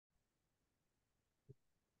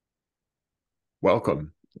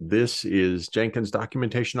Welcome. This is Jenkins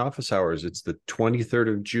Documentation Office Hours. It's the 23rd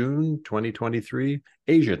of June, 2023,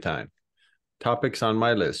 Asia time. Topics on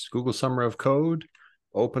my list: Google Summer of Code,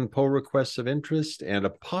 open pull requests of interest, and a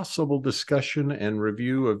possible discussion and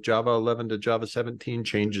review of Java 11 to Java 17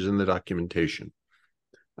 changes in the documentation.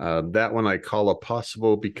 That one I call a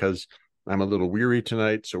possible because I'm a little weary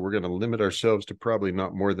tonight, so we're going to limit ourselves to probably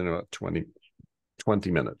not more than about 20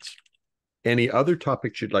 minutes. Any other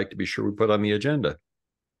topics you'd like to be sure we put on the agenda?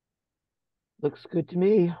 Looks good to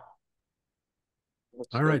me.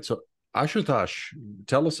 All right. So Ashutosh,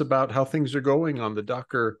 tell us about how things are going on the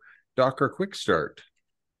Docker Quick Start.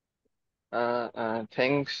 Uh, uh,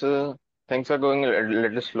 things uh, things are going a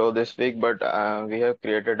little slow this week, but we have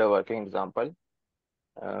created a working example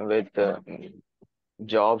with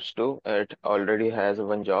jobs too. It already has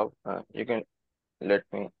one job. You can let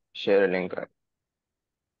me share a link.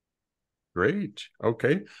 Great.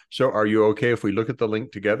 Okay. So are you okay if we look at the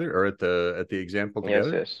link together or at the example Yes,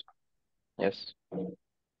 together? yes.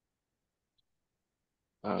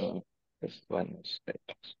 This one is right.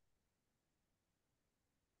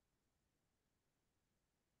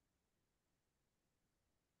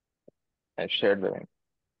 I've shared the link.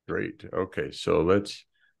 Great. Okay. So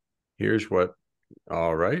here's what,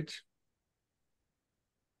 all right.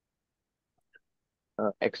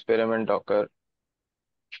 Experiment Docker.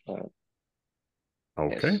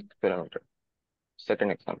 Okay. Yes, experimenter.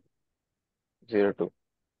 Second example. 02.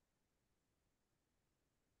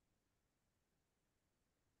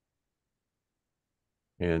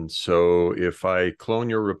 And so if I clone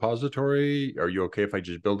your repository, are you okay if I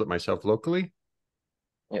just build it myself locally?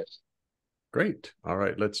 Yes. Great. All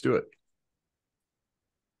right, let's do it.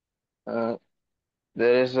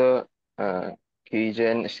 There is a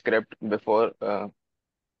keygen script before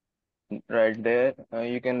right there.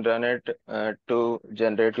 You can run it to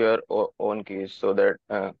generate your own keys so that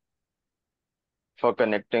for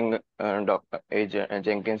connecting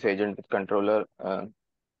Jenkins agent with controller,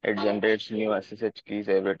 it generates new SSH keys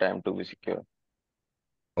every time to be secure.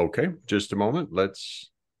 Okay, just a moment.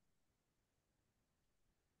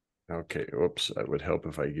 Okay, oops, that would help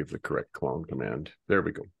if I give the correct clone command. There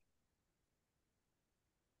we go.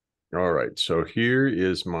 All right, so here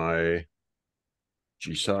is my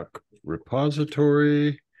GSOC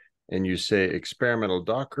repository, and you say experimental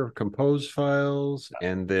Docker compose files,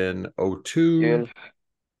 and then O2. You'll,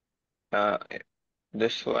 uh,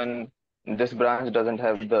 this one, this branch doesn't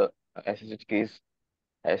have the SSH keys.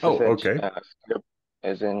 Oh, SSH okay. script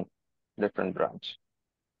is in different branch.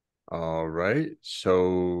 All right.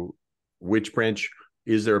 So which branch,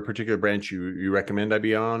 is there a particular branch you recommend I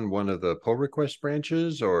be on? One of the pull request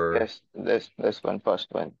branches or? Yes, this one, first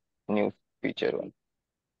one, new feature one.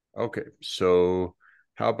 Okay. So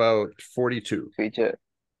how about 42? Feature,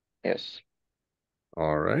 yes.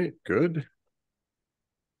 All right. Good.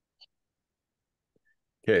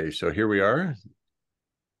 Okay. So here we are.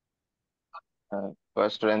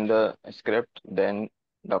 First run the script, then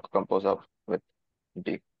Docker Compose up with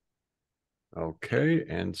D. Okay.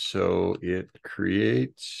 And so it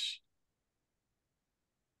creates.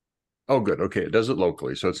 Oh, good. Okay. It does it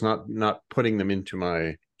locally. So it's not putting them into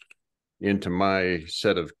my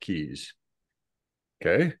set of keys.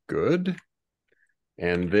 Okay, good.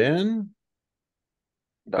 And then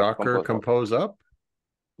Docker compose up.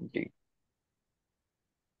 D.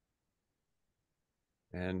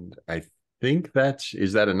 And I think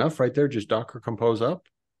is that enough right there? Just Docker compose up?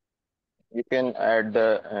 You can add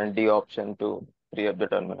the D option to free up the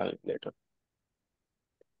terminal later.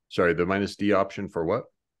 Sorry, the -D option for what?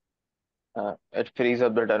 It frees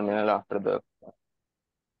up the terminal after the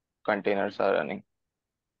containers are running.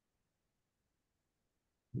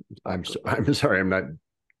 I'm sorry, I'm not.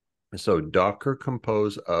 So Docker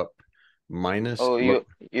compose up minus. Oh,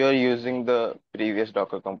 you're using the previous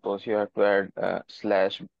Docker Compose. You have to add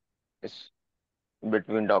slash is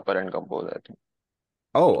between Docker and Compose, I think.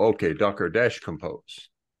 Oh, okay. Docker dash compose.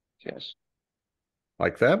 Yes.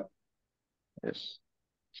 Like that? Yes.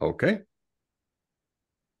 Okay.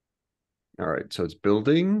 All right. So it's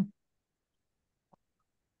building,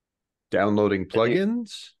 downloading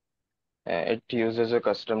plugins. It uses a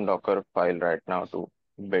custom Docker file right now to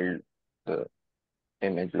build the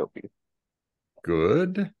image locally.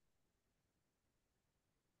 Good.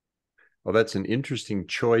 Well, that's an interesting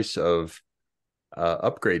choice of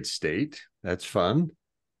upgrade state. That's fun.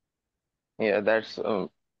 Yeah, that's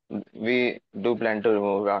we do plan to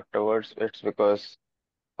remove afterwards. It's because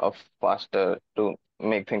of faster to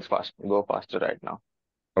make things go faster right now.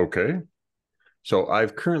 Okay. So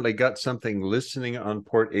I've currently got something listening on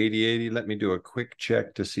port 8080. Let me do a quick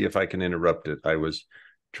check to see if I can interrupt it. I was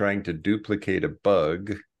trying to duplicate a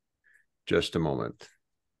bug. Just a moment.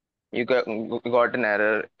 You got an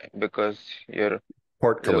error because your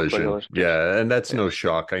Port local collision. host is, Yeah, and that's no yes.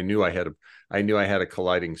 shock. I knew I had a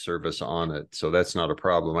colliding service on it, so that's not a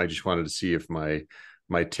problem. I just wanted to see if my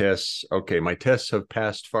tests, okay, my tests have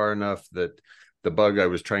passed far enough that the bug I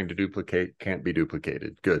was trying to duplicate can't be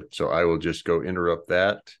duplicated. Good. So I will just go interrupt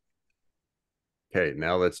that. Okay,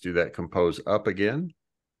 now let's do that compose up again.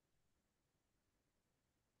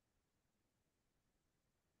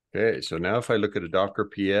 Okay, so now if I look at a Docker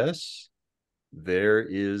PS, there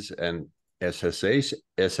is an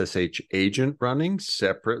SSH agent running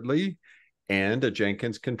separately and a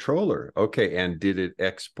Jenkins controller. Okay, and did it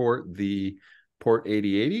export the port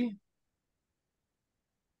 8080?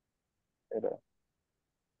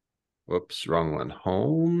 Whoops, wrong one.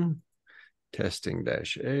 Home, testing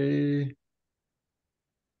 -A.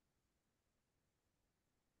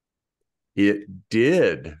 It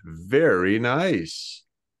did. Very nice.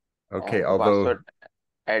 Okay, And the although, password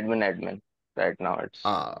admin. Right now it's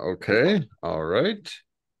okay, default. all right.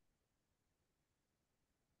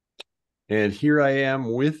 And here I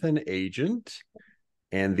am with an agent,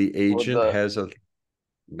 and the So agent the has a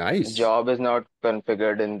nice. job is not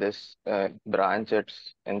configured in this branch,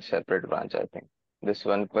 it's in separate branch, I think. This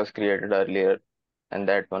one was created earlier and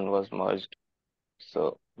that one was merged.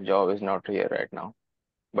 So job is not here right now,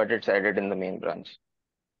 but it's added in the main branch.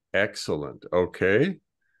 Excellent. Okay.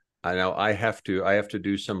 I have to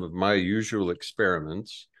do some of my usual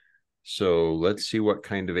experiments. So let's see what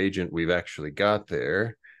kind of agent we've actually got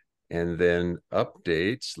there. And then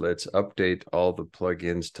updates. Let's update all the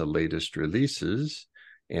plugins to latest releases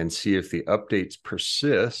and see if the updates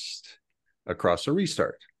persist across a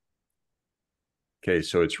restart. Okay,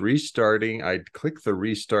 so it's restarting. I'd click the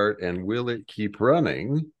restart, and will it keep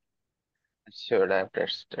running? Should have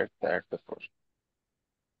tested that before.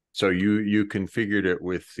 So you configured it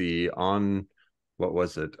with the on, what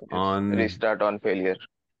was it? Yes. On, Restart on failure.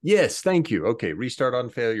 yes, thank you. Okay, restart on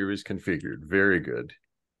failure is configured. Very good.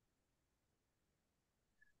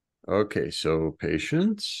 Okay, so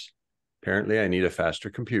patience. Apparently I need a faster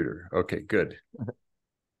computer. Okay, good.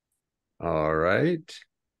 All right.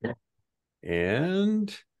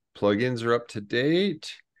 And plugins are up to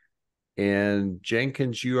date. And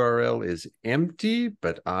Jenkins URL is empty,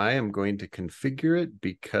 but I am going to configure it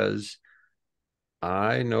because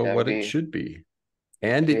I know Yeah, what it should be.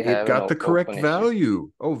 And we it have an got the correct open issue.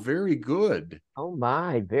 value. Oh, very good. Oh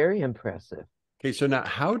my, very impressive. Okay, so now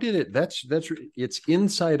how did it, it's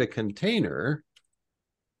inside a container,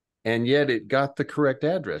 and yet it got the correct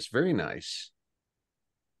address. Very nice.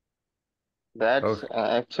 That's Oh,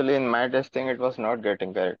 actually in my testing, it was not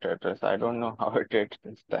getting correct address. I don't know how it did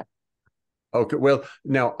this time. okay. Well,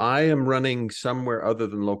 now I am running somewhere other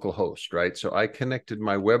than localhost, right? So I connected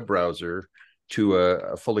my web browser to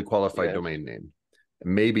a fully qualified Yes, domain name.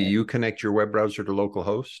 Maybe yes, you connect your web browser to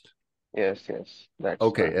localhost. yes. That's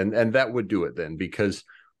Okay, and that would do it then, because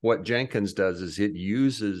what Jenkins does is it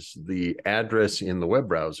uses the address in the web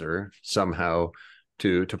browser somehow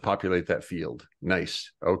to populate that field.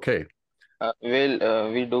 Nice. Okay.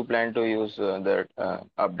 we do plan to use that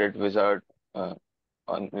update wizard uh,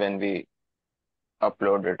 on when we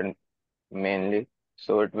upload it in mainly.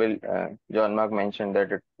 So it will, John Mark mentioned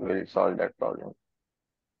that it will solve that problem.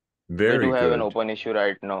 We do Very have an good. open issue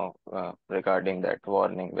right now regarding that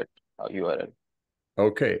warning with URL.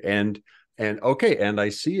 Okay, and I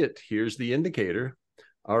see it. Here's the indicator.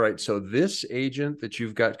 All right, so this agent that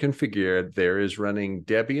you've got configured there is running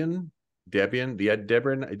Debian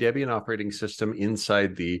operating system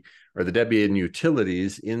inside the Debian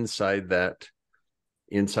utilities inside that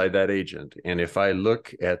agent. And if I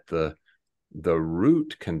look at the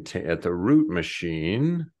root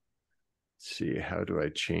machine, let's see, how do I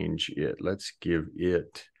change it? Let's give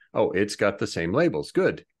it, oh, it's got the same labels.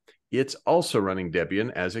 Good. It's also running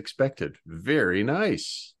Debian as expected. Very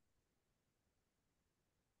nice.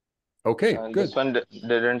 Okay, This good. one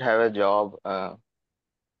didn't have a job.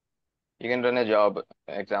 You can run a job,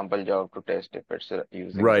 example job to test if it's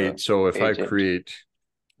using Right. the So if I agent. create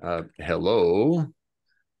hello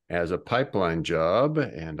as a pipeline job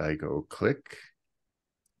and I go click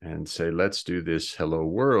and say, let's do this hello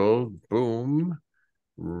world, boom,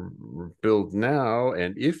 build now.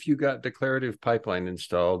 And if you got declarative pipeline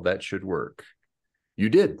installed, that should work. You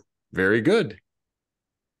did. Very good.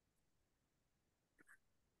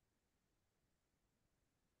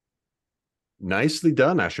 Nicely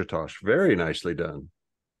done, Ashutosh. Very nicely done.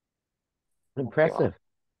 Yeah, Impressive.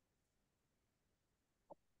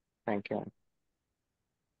 thank you.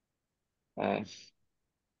 Uh,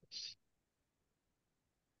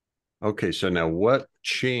 Okay, so now what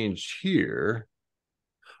changed here?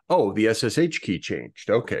 Oh, the SSH key changed.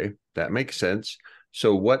 Okay, that makes sense.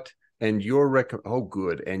 So what, and your oh,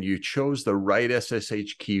 good. And you chose the right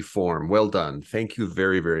SSH key form. Well done. Thank you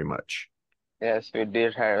very, very much. Yes, we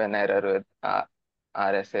did have an error with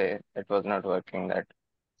RSA. It was not working that,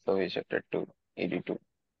 so we shifted to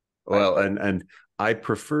Well, ED255. and I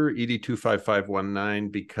prefer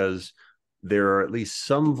ED25519 because there are at least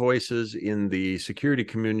some voices in the security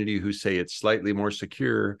community who say it's slightly more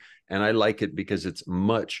secure, and I like it because it's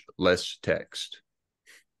much less text.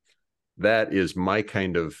 That is my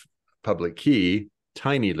kind of public key,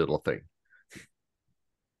 tiny little thing.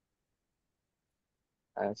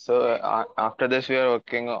 And so after this, we are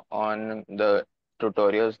working on the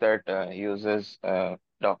tutorials that uses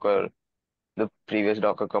Docker, the previous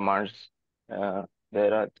Docker commands.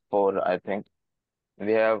 There are four, I think.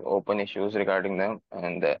 We have open issues regarding them,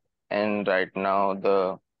 and right now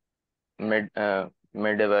the mid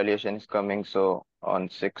evaluation is coming, so on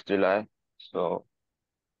 6th July. So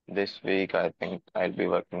this week, I think I'll be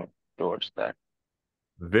working towards that.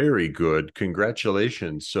 Very good.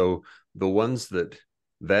 Congratulations. So the ones that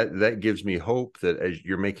gives me hope that as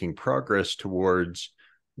you're making progress towards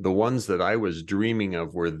the ones that I was dreaming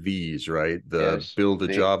of were these, right? The Yes, build a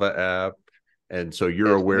the Java app. And so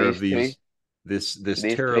you're yes aware of these, this these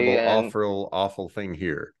three, terrible, and awful thing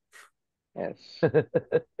here. yes,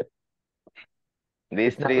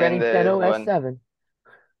 these It's not three, and running there is CentOS one. 7.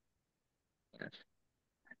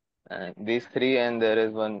 These three, and there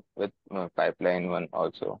is one with pipeline one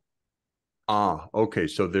also. Ah, okay.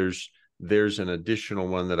 So there's an additional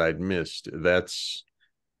one that I'd missed. That's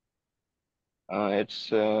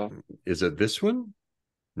It's is it this one?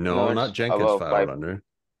 no, No, not it's Jenkins above file pipe. runner.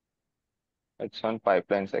 It's on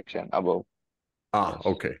pipeline section above. Ah, Yes,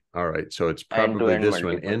 okay. All right. So it's end to probably end this one,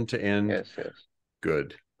 multiple. end to end. Yes, yes,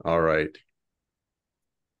 Good. All right.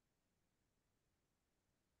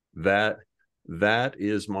 That that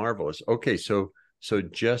is marvelous. Okay, so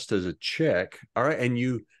just as a check, all right, and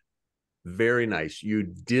you very nice. You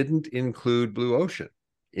didn't include Blue Ocean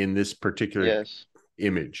in this particular yes.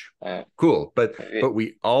 image. Uh, Cool. But we, but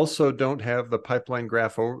we also don't have the pipeline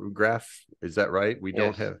graph. Is that right? We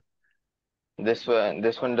don't yes. have. This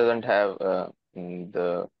one doesn't have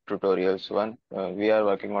the tutorials one. We are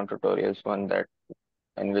working on tutorials one that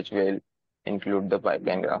in which we'll include the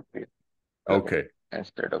pipeline graph view plugin Okay.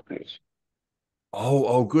 instead of Leash.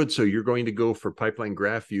 Oh, good. So you're going to go for pipeline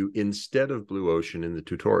graph view instead of Blue Ocean in the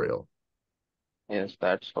tutorial. Yes,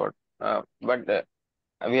 that's what. But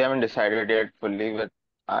we haven't decided yet fully. But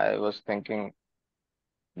I was thinking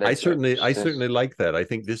I that certainly I this certainly like that. I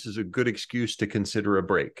think this is a good excuse to consider a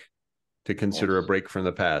break. To consider a yes, break from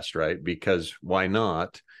the past, right? Because why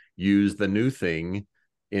not use the new thing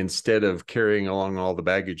instead of carrying along all the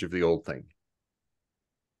baggage of the old thing?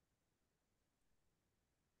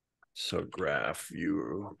 So graph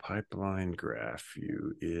view, pipeline graph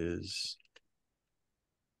view is,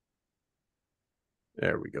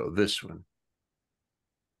 there we go, this one.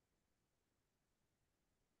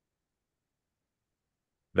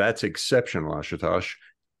 That's exceptional, Ashutosh.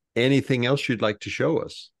 Anything else you'd like to show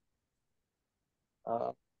us?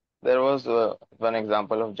 uh, there was one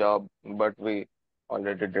example of job, but we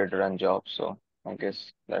already did run job, so I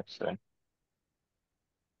guess that's it.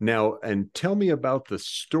 Now, and tell me about the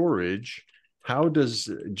storage. How does,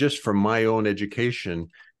 just from my own education,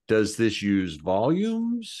 does this use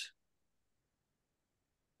volumes?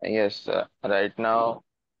 Yes, right now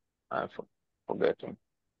I'm forgetting.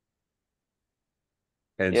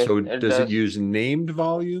 And Yes, so it does it does. use named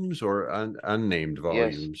volumes or unnamed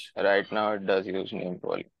Yes, volumes? right now it does use named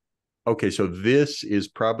volume. Okay, so this is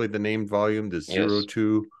probably the named volume, the zero Yes,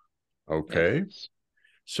 two. yes, Okay. yes.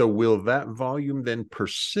 So will that volume then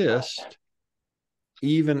persist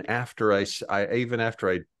even after even after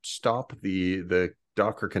I stop the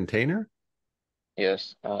Docker container?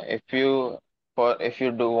 Yes. If you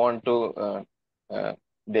do want to uh,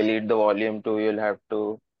 delete the volume too, you'll have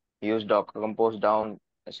to use Docker compose down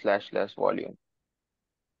 / volume.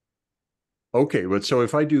 Okay, but so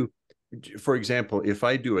if I do, for example, if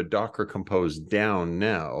I do a Docker compose down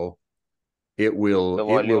now, The it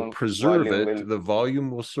will preserve volume it, will the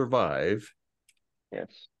volume will survive.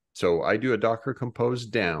 yes. So I do a Docker compose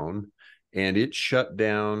down and it shut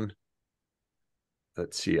down.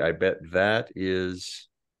 Let's see, I bet that is,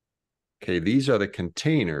 okay, these are the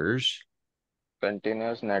containers.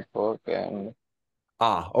 Continuous network and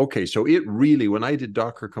Ah, okay. So it really, when I did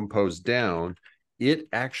Docker compose down, it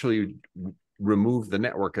actually removed the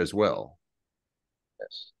network as well.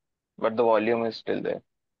 yes. But the volume is still there.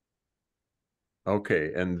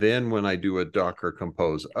 Okay, and then when I do a Docker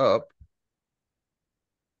compose up,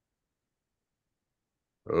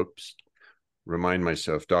 oops, remind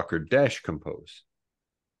myself, Docker dash compose.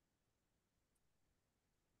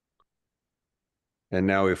 And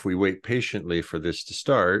now if we wait patiently for this to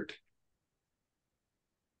start,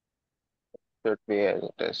 should be as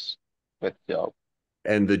it is with job.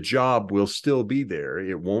 and the job will still be there,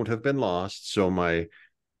 it won't have been lost. So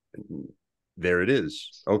there it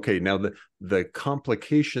is. Okay, now the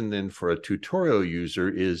complication then for a tutorial user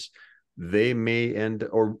is they may end,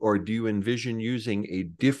 or do you envision using a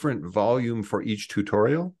different volume for each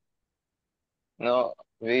tutorial? No,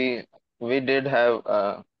 we did have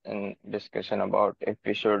a discussion about if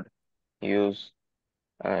we should use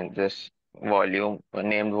this volume,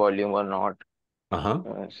 named volume or not,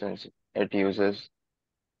 Uh-huh. since it uses.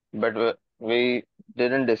 But we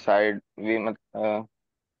didn't decide. We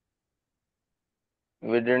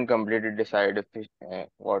didn't completely decide if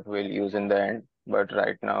what we'll use in the end. But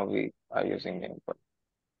right now we are using name volume.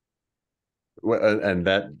 Well, and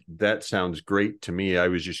that sounds great to me. I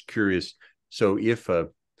was just curious. So if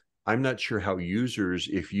I'm not sure how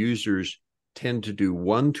if users tend to do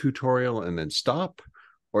one tutorial and then stop,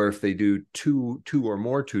 or if they do two or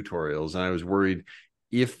more tutorials. And I was worried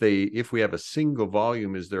if we have a single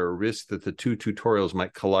volume, is there a risk that the two tutorials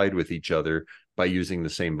might collide with each other by using the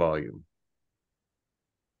same volume?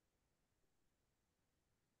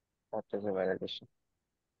 That is a validation.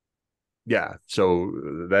 Yeah, so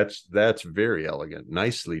that's very elegant.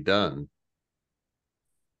 Nicely done.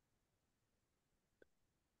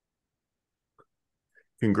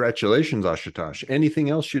 Congratulations, Ashutosh. Anything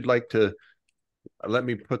else you'd like to let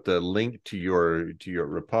me put the link to your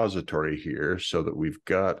repository here so that we've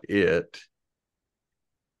got it.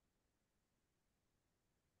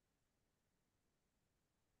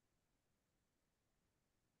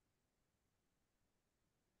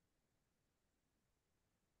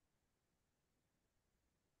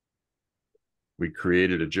 We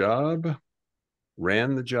created a job,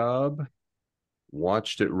 ran the job,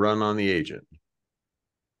 watched it run on the agent.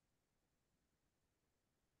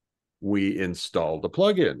 We installed a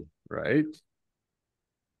plugin, right?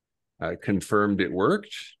 Confirmed it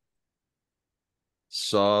worked,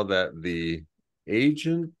 saw that the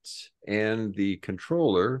agent and the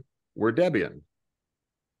controller were Debian.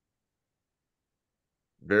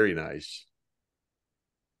 Very nice.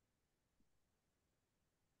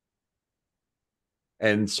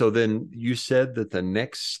 And so then you said that the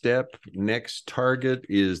next step, next target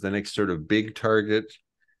is the next sort of big target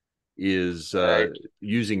is Right.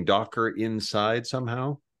 using Docker inside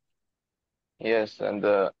somehow. Yes, and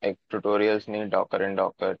the tutorials need Docker and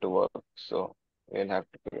Docker to work, so we'll have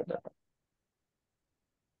to figure that out.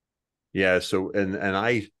 Yeah. So and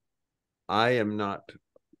I am not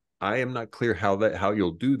clear how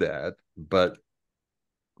you'll do that, but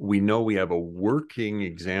we know we have a working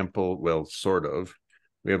example. Well, sort of.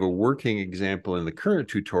 We have a working example in the current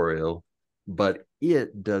tutorial, but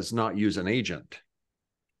it does not use an agent.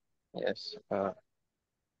 Yes.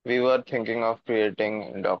 We were thinking of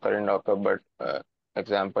creating Docker and Docker, but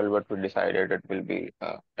example, what we decided it will be,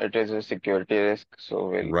 it is a security risk, so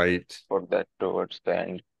we'll Right. put that towards the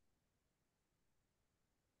end.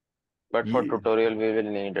 But for Yeah, tutorial, we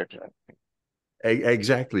will need it.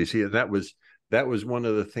 exactly. See, that was one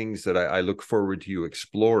of the things that I look forward to you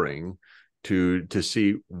exploring to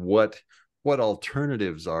see what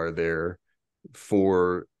alternatives are there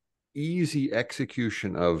for easy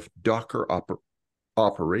execution of Docker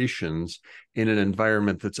operations in an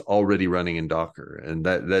environment that's already running in Docker. And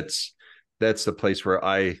that's the place where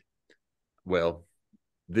well,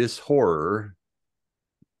 this horror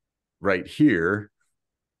right here,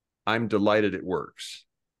 I'm delighted it works,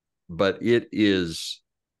 but it is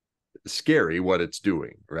scary what it's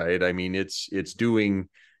doing, right? I mean, it's doing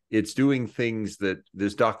things that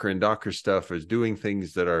this Docker and Docker stuff is doing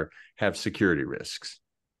things that have security risks.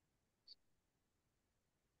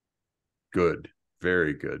 Good,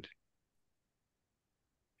 very good.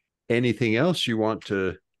 Anything else you want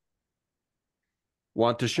to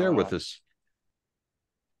share Uh, with us?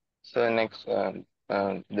 so next,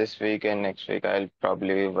 this week and next week, I'll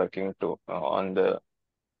probably be working on the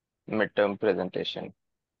midterm presentation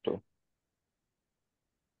too.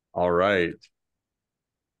 All right.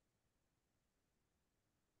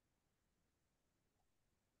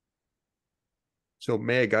 So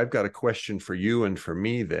Meg, I've got a question for you and for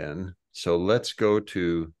me then. So let's go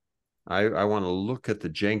to I want to look at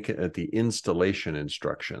the installation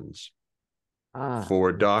instructions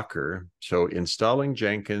for Yes. Docker. So installing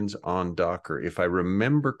Jenkins on Docker, if I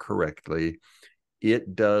remember correctly,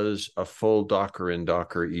 it does a full Docker in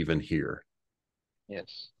Docker even here.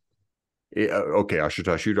 Yes. Okay,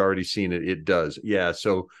 Ashutosh, you'd already seen it. It does. Yeah.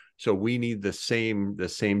 So we need the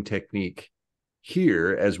same technique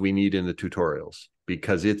here as we need in the tutorials,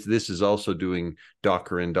 because this is also doing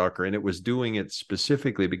Docker and Docker, and it was doing it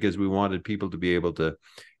specifically because we wanted people to be able to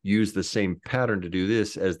use the same pattern to do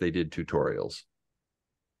this as they did tutorials.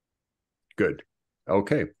 Good.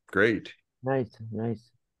 Okay, great. Nice, nice.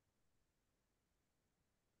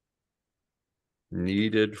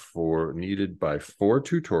 Needed by 4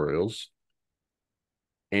 tutorials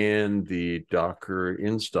and the Docker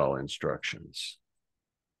install instructions.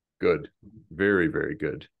 Good. Very, very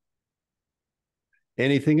good.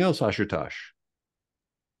 Anything else, Ashutosh?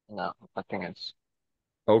 No, nothing else.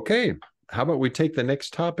 Okay. How about we take the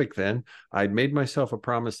next topic then? I'd made myself a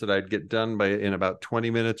promise that I'd get done in about 20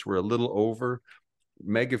 minutes. We're a little over.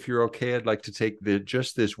 Meg, if you're okay, I'd like to take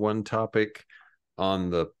just this one topic on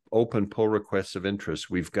the open pull requests of interest.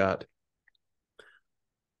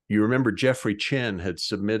 You remember Jeffrey Chen had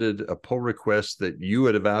submitted a pull request that you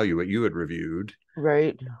had reviewed.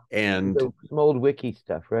 Right. And Some old wiki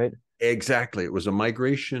stuff, right? exactly. It was a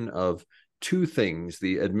migration of 2 things,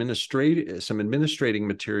 some administrating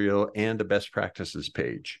material and a best practices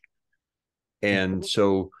page. And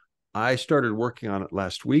so I started working on it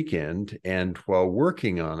last weekend, and while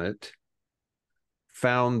working on it,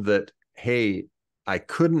 found that, hey, I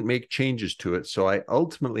couldn't make changes to it. So I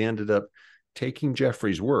ultimately ended up taking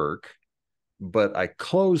Jeffrey's work, but I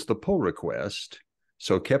closed the pull request.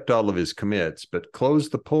 So kept all of his commits, but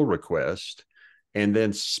closed the pull request and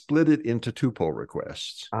then split it into 2 pull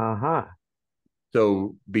requests. Uh-huh.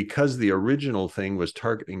 So because the original thing was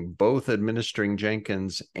targeting both administering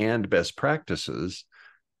Jenkins and best practices,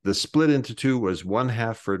 the split into 2 was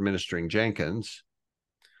 1/2 for administering Jenkins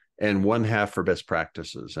and 1/2 for best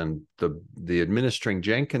practices. And the administering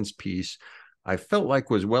Jenkins piece, I felt like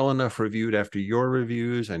was well enough reviewed after your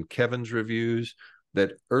reviews and Kevin's reviews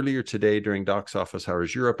that earlier today during Doc's Office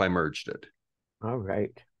Hours Europe, I merged it. All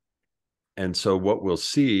right. And so what we'll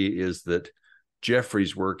see is that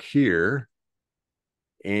Jeffrey's work here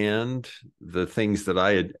and the things that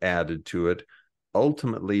I had added to it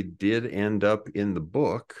ultimately did end up in the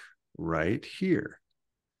book right here.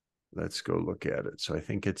 Let's go look at it. So I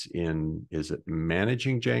think it's is it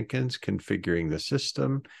Managing Jenkins, Configuring the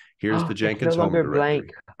System? Here's the Jenkins it's no home longer directory.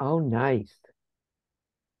 blank. Oh, nice.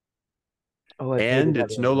 Oh, And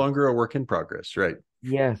it's no longer a work in progress, right?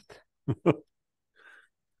 Yes.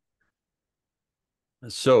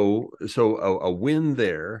 So a win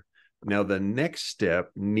there. Now the next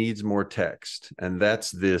step needs more text, and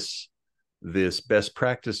that's this best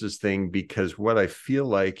practices thing, because what I feel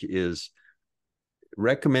like is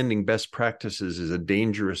recommending best practices is a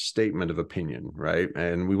dangerous statement of opinion, right?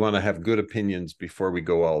 And we want to have good opinions before we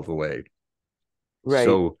go all the way. Right.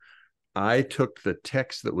 So I took the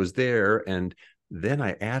text that was there and then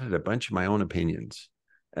I added a bunch of my own opinions.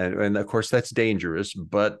 And of course that's dangerous,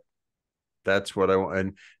 but that's what I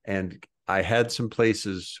want. And I had some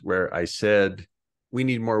places where I said, we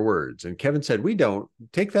need more words. And Kevin said, we don't.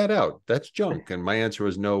 Take that out. That's junk. And my answer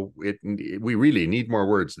was, no, we really need more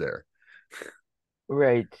words there.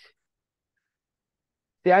 Right.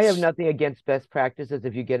 See, I have nothing against best practices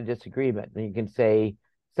if you get a disagreement. And you can say,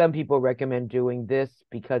 some people recommend doing this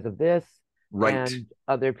because of this. Right. And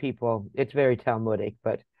other people, it's very Talmudic,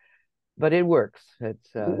 but it works. It's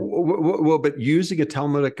well, but using a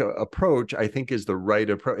Talmudic approach, I think, is the right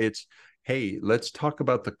approach. It's, hey, let's talk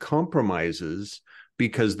about the compromises,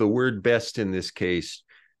 because the word best in this case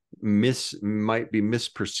might be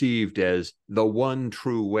misperceived as the one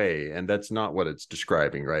true way, and that's not what it's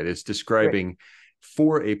describing, right? It's describing, right,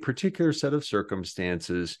 for a particular set of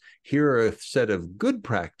circumstances, here are a set of good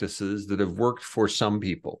practices that have worked for some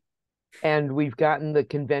people. And we've gotten the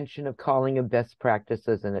convention of calling them best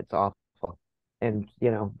practices, and it's awful. And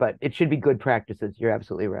but it should be good practices. You're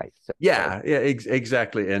absolutely right. So,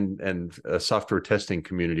 exactly. And a software testing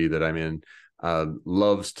community that I'm in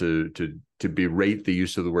loves to berate the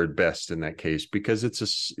use of the word best in that case, because it's a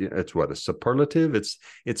superlative.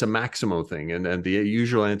 It's a maximal thing, and the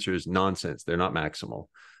usual answer is nonsense. They're not maximal.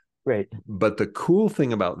 Right. But the cool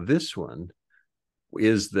thing about this one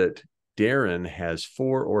is that Darren has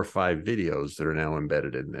 4 or 5 videos that are now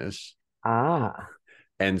embedded in this.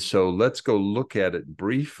 And so let's go look at it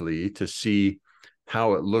briefly to see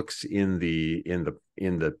how it looks in the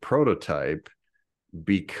prototype,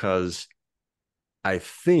 because I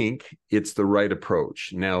think it's the right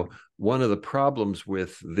approach. Now, one of the problems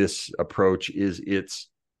with this approach is it's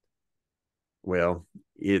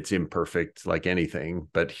imperfect like anything.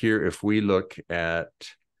 But here, if we look at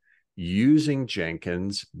using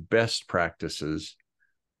Jenkins best practices,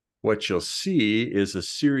 what you'll see is a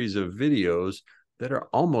series of videos that are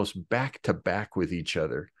almost back to back with each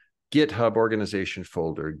other. GitHub organization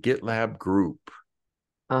folder, GitLab group,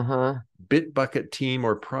 Bitbucket team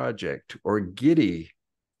or project, or Gitty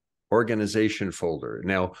organization folder.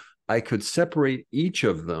 Now, I could separate each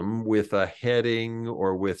of them with a heading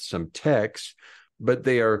or with some text, but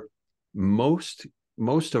they are most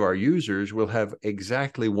of our users will have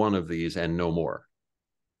exactly one of these and no more.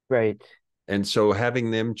 Right. And so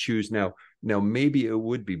having them choose now maybe it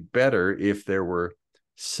would be better if there were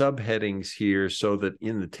subheadings here so that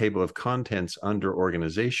in the table of contents under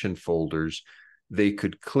organization folders, they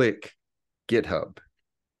could click GitHub,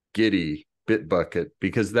 Gitty, Bitbucket,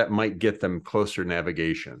 because that might get them closer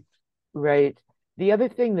navigation. Right. The other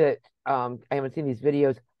thing that I haven't seen these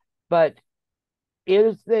videos, but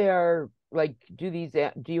is there like do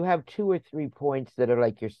you have 2 or 3 points that are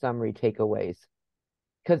like your summary takeaways?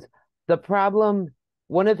 Because the problem,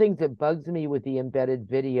 one of the things that bugs me with the embedded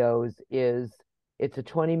videos is it's a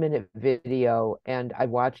 20-minute video and I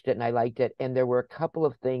watched it and I liked it. And there were a couple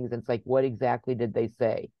of things. And it's like, what exactly did they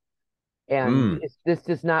say? And this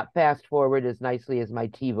does not fast forward as nicely as my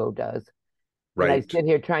TiVo does. Right. And I sit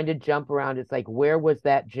here trying to jump around. It's like, where was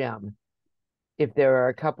that gem? If there are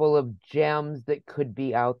a couple of gems that could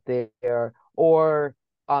be out there, or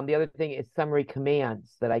the other thing is summary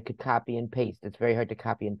commands that I could copy and paste. It's very hard to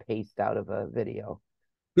copy and paste out of a video.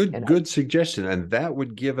 Good suggestion. And that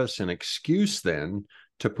would give us an excuse then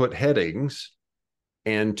to put headings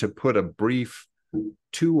and to put a brief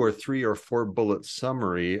 2 or 3 or 4 bullet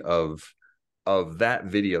summary of that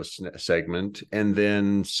video segment, and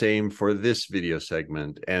then same for this video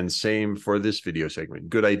segment, and same for this video segment.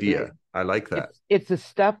 Good idea. Right. I like that. It's the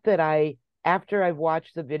stuff that after I've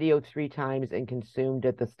watched the video 3 times and consumed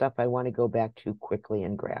it, the stuff I want to go back to quickly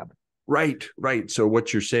and grab. Right. So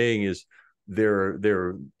what you're saying is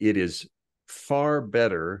it is far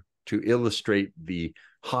better to illustrate the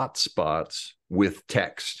hot spots with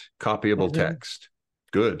text, copyable text.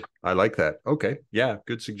 Good. I like that. Okay. Yeah.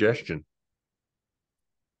 Good suggestion.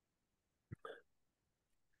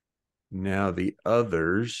 Now the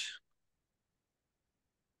others.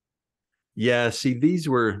 Yeah, see, these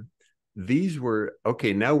were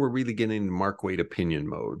okay. Now we're really getting into Mark Waid opinion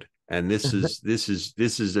mode. And this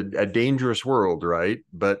is a dangerous world, right?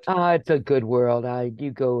 But it's a good world.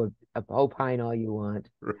 You go opine all you want.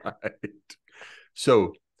 Right.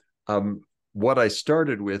 So what I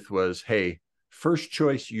started with was, hey, first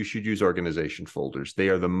choice, you should use organization folders. They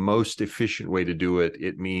are the most efficient way to do it.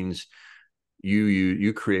 It means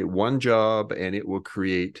you create one job and it will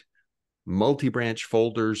create multi-branch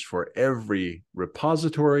folders for every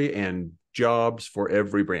repository and jobs for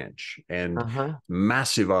every branch, and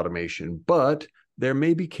massive automation. But there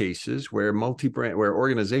may be cases where where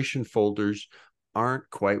organization folders aren't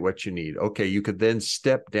quite what you need. Okay, you could then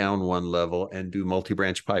step down one level and do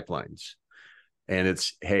multi-branch pipelines. And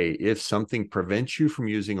it's, hey, if something prevents you from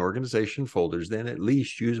using organization folders, then at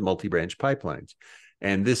least use multi-branch pipelines.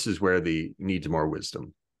 And this is where the needs more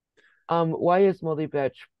wisdom. Why is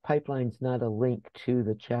multi-branch pipelines not a link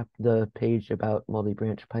to the page about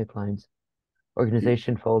multi-branch pipelines?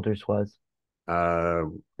 Organization folders was.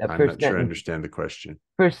 I'm not sure I understand the question.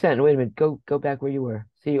 First sentence. Wait a minute. Go back where you were.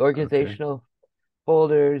 See organizational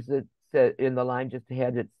folders. That in the line just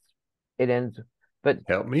ahead. It ends. But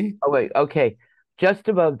help me. Oh wait. Okay. Just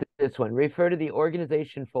above this one, refer to the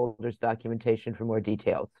organization folders documentation for more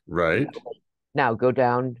details. Right. Now go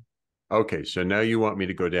down. Okay, so now you want me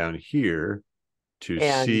to go down here to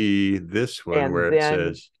see this one where it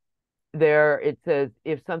says. It says,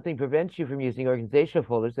 if something prevents you from using organizational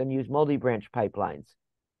folders, then use multi-branch pipelines.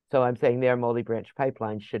 So I'm saying their multi-branch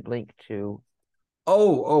pipelines should link to.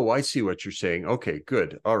 Oh, I see what you're saying. Okay,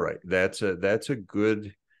 good. All right. That's a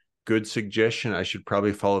good suggestion. I should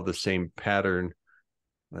probably follow the same pattern.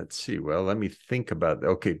 Let's see. Well, let me think about that.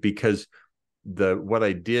 Okay, because what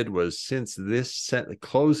I did was, since this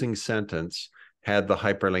closing sentence had the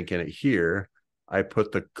hyperlink in it here, I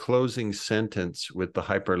put the closing sentence with the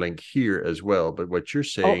hyperlink here as well. But what you're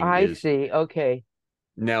saying I see. Okay.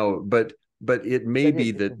 Now, but it may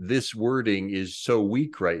be that this wording is so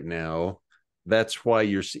weak right now. That's why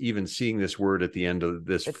you're even seeing this word at the end of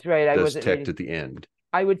this. That's right. This text at the end.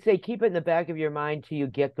 I would say keep it in the back of your mind till you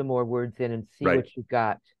get the more words in and see what you've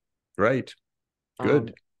got. Right.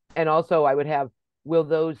 Good. And also I would have, will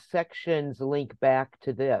those sections link back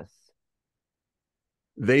to this?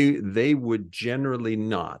 They would generally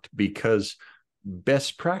not, because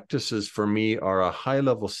best practices for me are a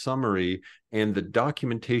high-level summary and the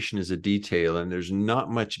documentation is a detail, and there's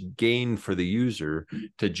not much gain for the user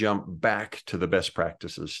to jump back to the best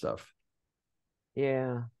practices stuff.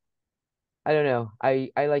 Yeah. I don't know. I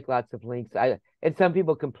like lots of links. And some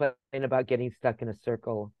people complain about getting stuck in a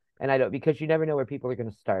circle, and I don't, because you never know where people are going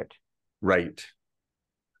to start. Right.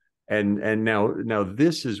 And now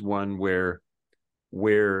this is one where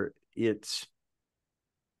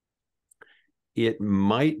it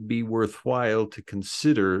might be worthwhile to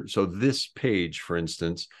consider. So this page, for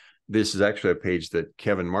instance, this is actually a page that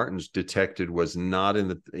Kevin Martins detected was not in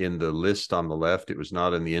the list on the left. It was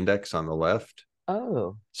not in the index on the left.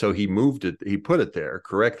 Oh. So he moved it, he put it there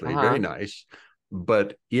correctly. Very Uh-huh. nice.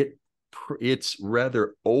 But it's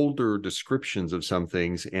rather older descriptions of some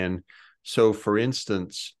things. And so, for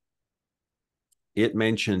instance, it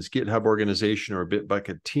mentions GitHub organization or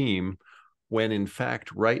Bitbucket team, when in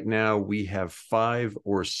fact, right now we have 5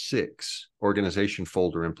 or 6 organization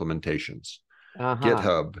folder implementations. Uh-huh.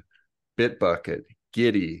 GitHub, Bitbucket,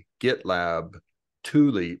 Gitty, GitLab,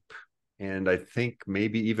 Tulip, and I think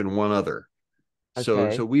maybe even one other. So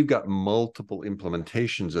Okay. we've got multiple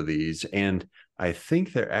implementations of these, and I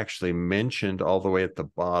think they're actually mentioned all the way at the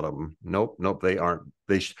bottom. Nope, they aren't.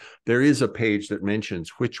 There is a page that mentions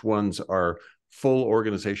which ones are full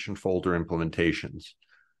organization folder implementations.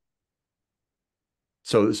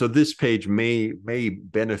 So this page may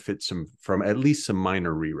benefit from at least some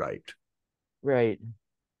minor rewrite. Right.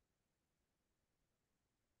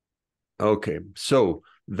 Okay, so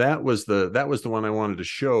that was the one I wanted to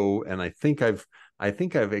show, and I think I've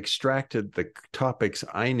extracted the topics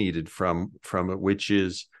I needed from it, which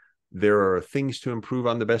is there are things to improve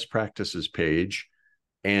on the best practices page,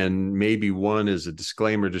 and maybe one is a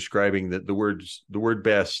disclaimer describing that the word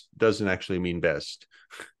best doesn't actually mean best.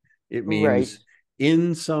 It Right. means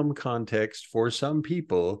in some context for some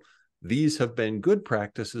people, these have been good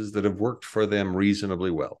practices that have worked for them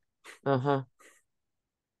reasonably well. Uh-huh.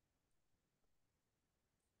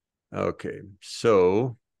 Okay,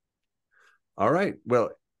 so all right.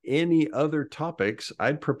 Well, any other topics?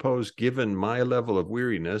 I'd propose, given my level of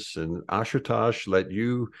weariness, and Ashutosh, let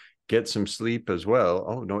you get some sleep as well.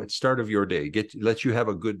 Oh no, it's start of your day. Let you have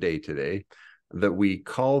a good day today. That we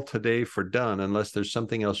call today for done, unless there's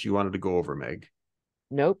something else you wanted to go over, Meg.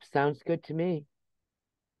 Nope, sounds good to me.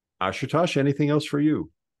 Ashutosh, anything else for you?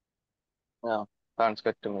 Yeah, sounds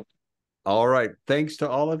good to me. All right. Thanks to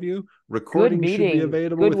all of you. Good Recording should be meeting.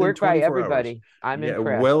 available Good within work by 24 hours. everybody. I'm Yeah,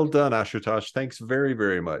 well impressed. done, Ashutosh. Thanks very,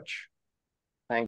 very much.